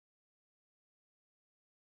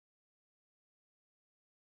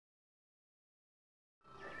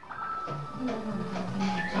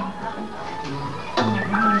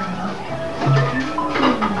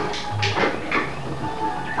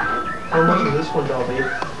this one, Dobby.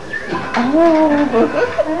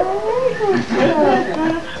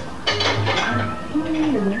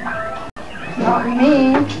 Not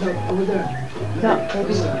me. No, over there. No,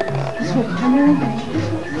 baby. This one, turn around.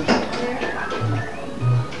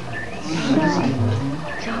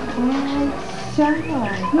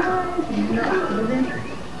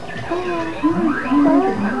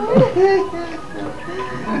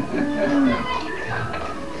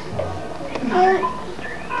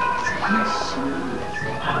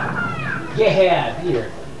 Yeah,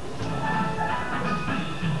 here.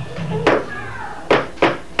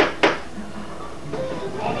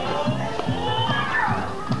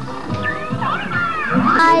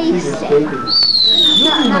 I said.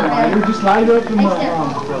 No, we just light up in the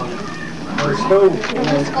stove.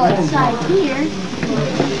 Let's go outside here.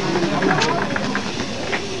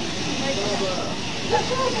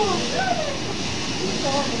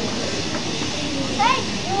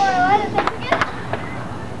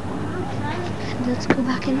 Let's go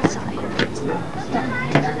back inside.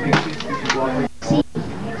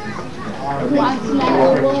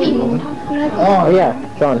 Oh yeah,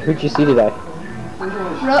 John, who'd you see today?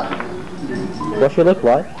 What's your look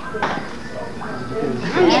like?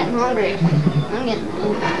 I'm getting hungry. I'm getting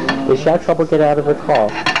hungry. Did she have trouble getting out of her car?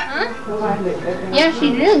 Huh? Yeah,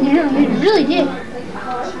 she really did.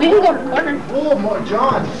 We can go to quarter. Oh,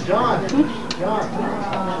 John.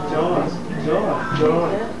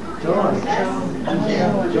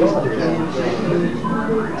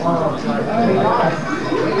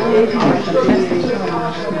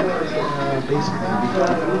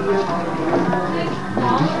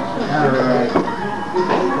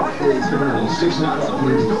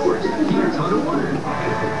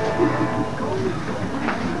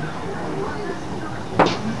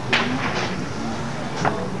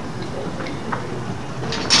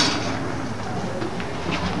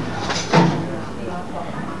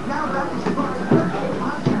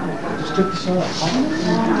 Just took the sun.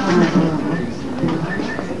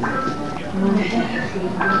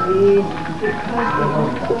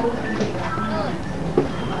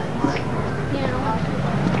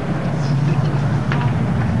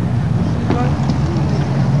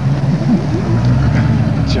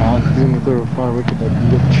 John, even if they were far, we could have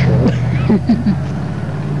beat up the trailer.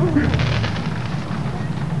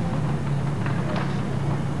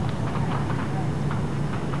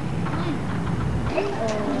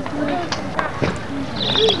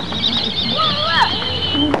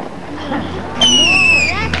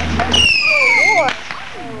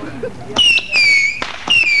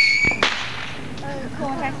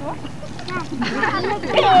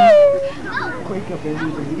 Wake up, baby.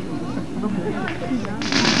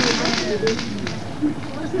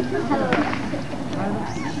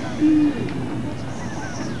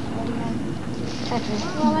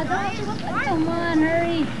 Come on,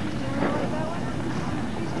 hurry.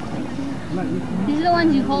 These are the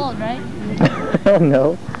ones you hold, right? Oh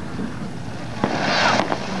no.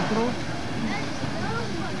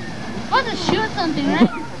 Oh, to shoot something, right?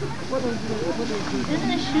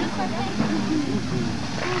 Isn't it shoot something?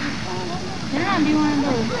 They're not be one of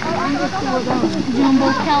those Jumbo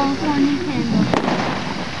California candles.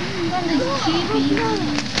 One of these cheapies.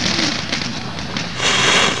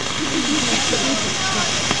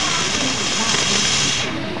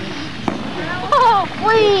 Oh,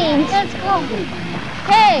 wings! Let's go.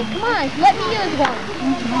 Hey, come on, let me use one.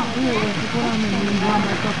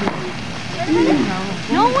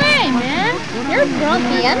 No way, man. You're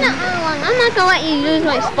grumpy. I'm not gonna let you use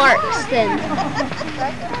my sparks then.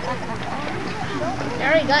 I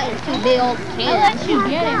already got your two big old cans. I'll let you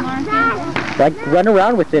get it, Marcus. Like, run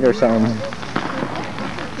around with it or something.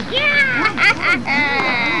 Yeah!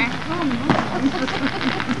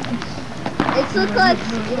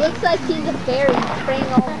 It looks like he's a fairy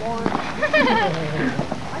praying all morning.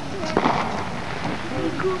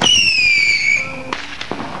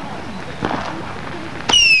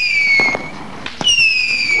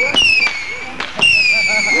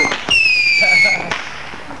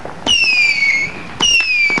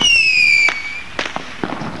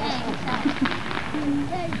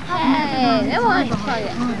 Hey, they want to try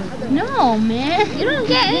it. No, man. You don't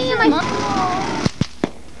get any of my...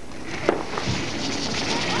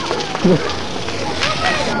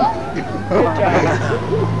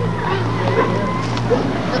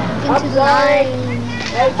 Into the line.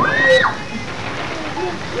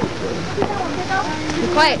 Be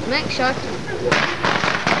quiet, next shot.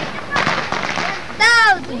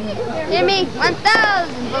 1,000. Hear me?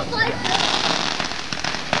 1,000.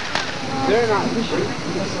 They're not fishing.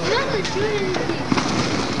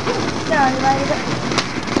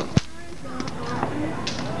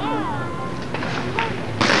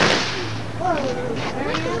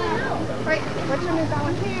 Which one is that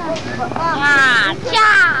one? Ah,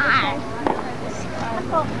 God!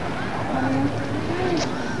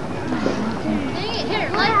 Dang it, here,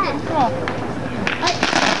 light this. Come on.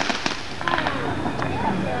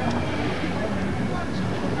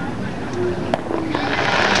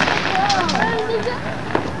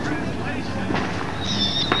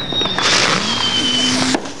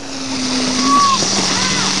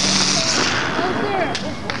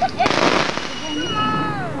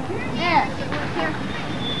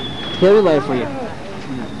 He'll be light for you.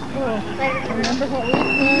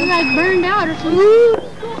 It's like burned out or something.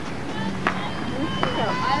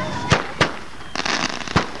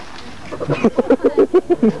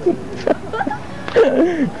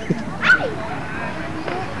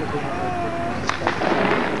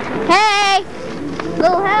 Hey!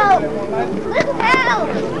 Little help! Little help!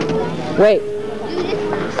 Wait. Do this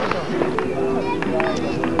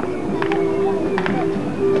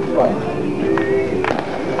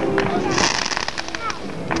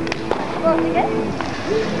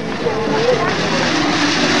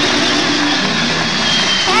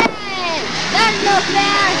Hey! That's no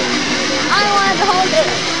fair! I wanted to hold it!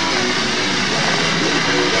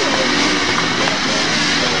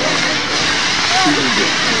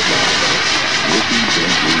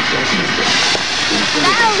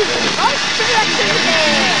 That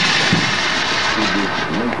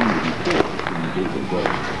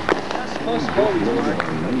was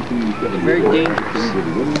Very dangerous.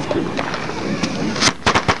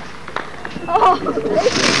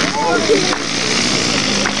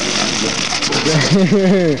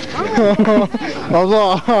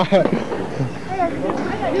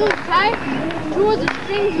 You tight? Two of the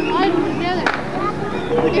strings are tied together.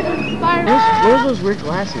 Where's those weird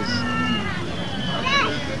glasses?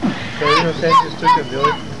 Cholino Sanchez took him,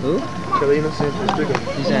 Billy. Who? Cholino Sanchez took him.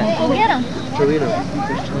 Who's that? Go get him. Cholino.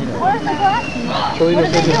 Where's Toledo? Where's the glasses? Cholino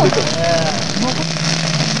Sanchez took him.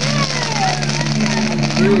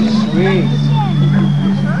 Dude, sweet.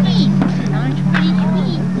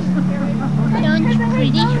 Sounds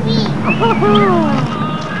pretty sweet.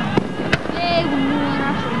 Hey,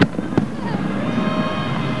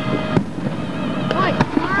 What?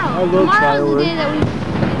 Tomorrow. I love Tomorrow's the fireworks. day that we,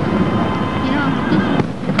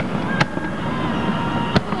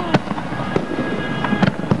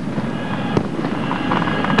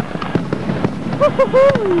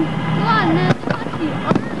 Come on, man.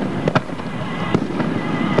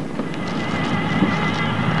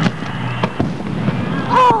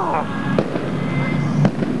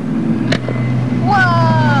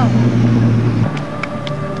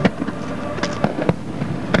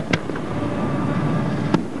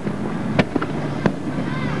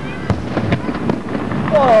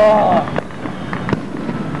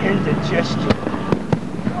 Indigestion.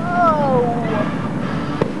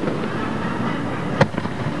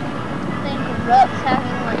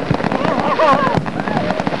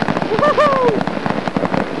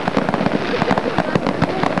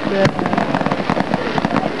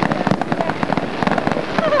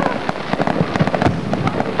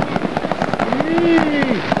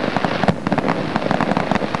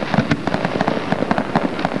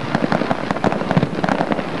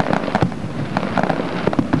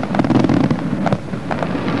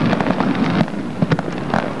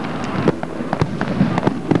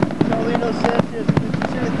 Cholino Sanchez,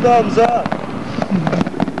 52 thumbs up.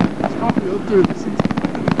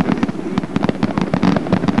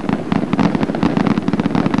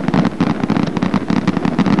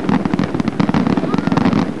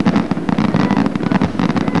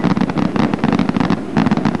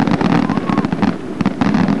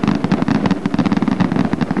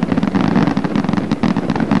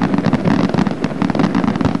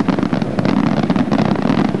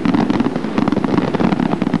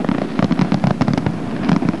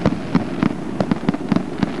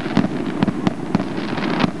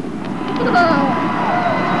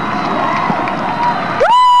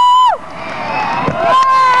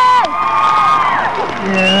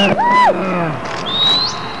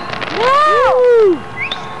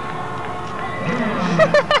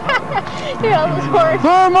 Here, all those horses.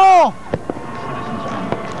 Thermal!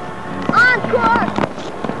 Encore!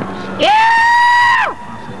 Yeah!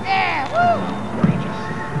 Yeah! Woo!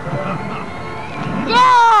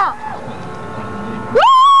 Yeah!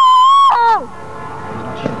 Woo!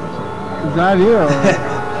 Is that you?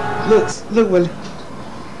 Look, Will.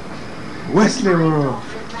 Wesley World.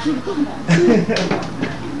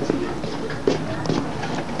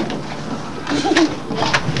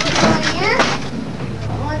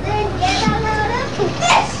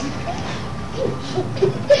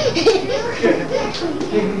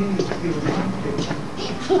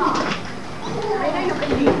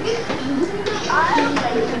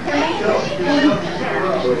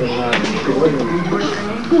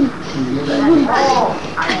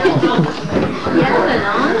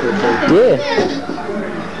 Yeah.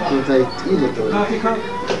 Coffee cup?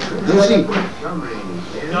 Lucy.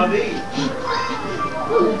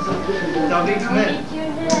 David, come in.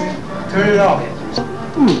 Turn it off.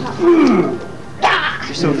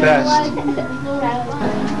 You're so fast.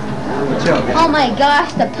 Watch out. Oh my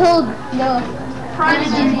gosh, the pill, the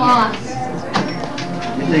prodigy boss.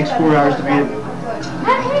 It takes 4 hours to beat it. I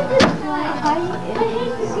hate this guy. I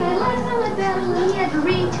hate this guy. Last time I battled him, he had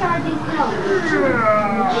recharging health.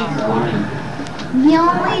 The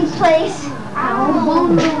only place,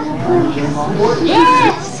 vulnerable place.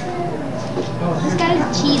 Yes! This guy's a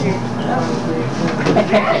cheater.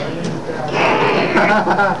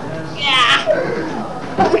 Yeah.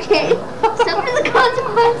 Okay. Suffer the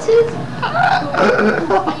consequences.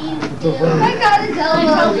 I got his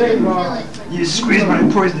elbow. You squeeze my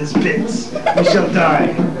poisonous bits. You shall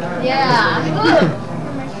die. Yeah.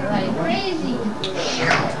 Like crazy.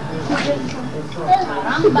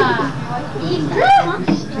 Caramba.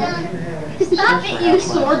 Stop it, you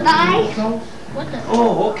sword guy. What the?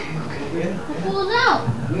 Oh, okay, yeah. Pull it out.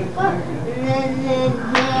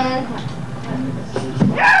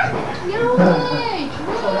 Get away.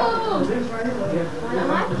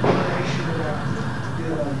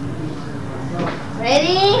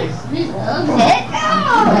 Ready? Hit go.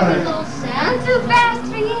 Sound too fast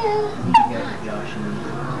for you.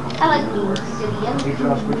 I like being silly. Hey,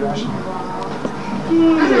 Josh, we're Josh.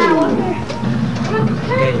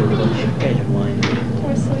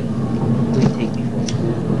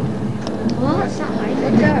 Well, it's not like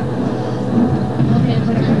that. Okay,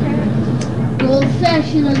 old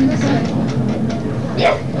fashioned on this side.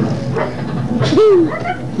 Yeah.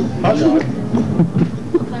 Hot dog.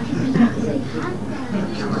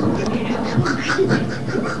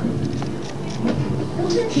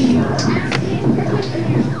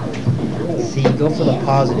 See, go for the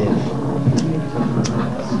positive.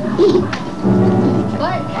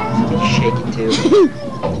 What? Shake it too.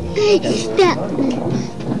 Stop.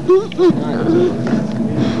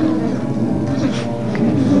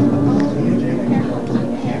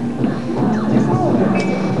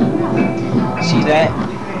 See that?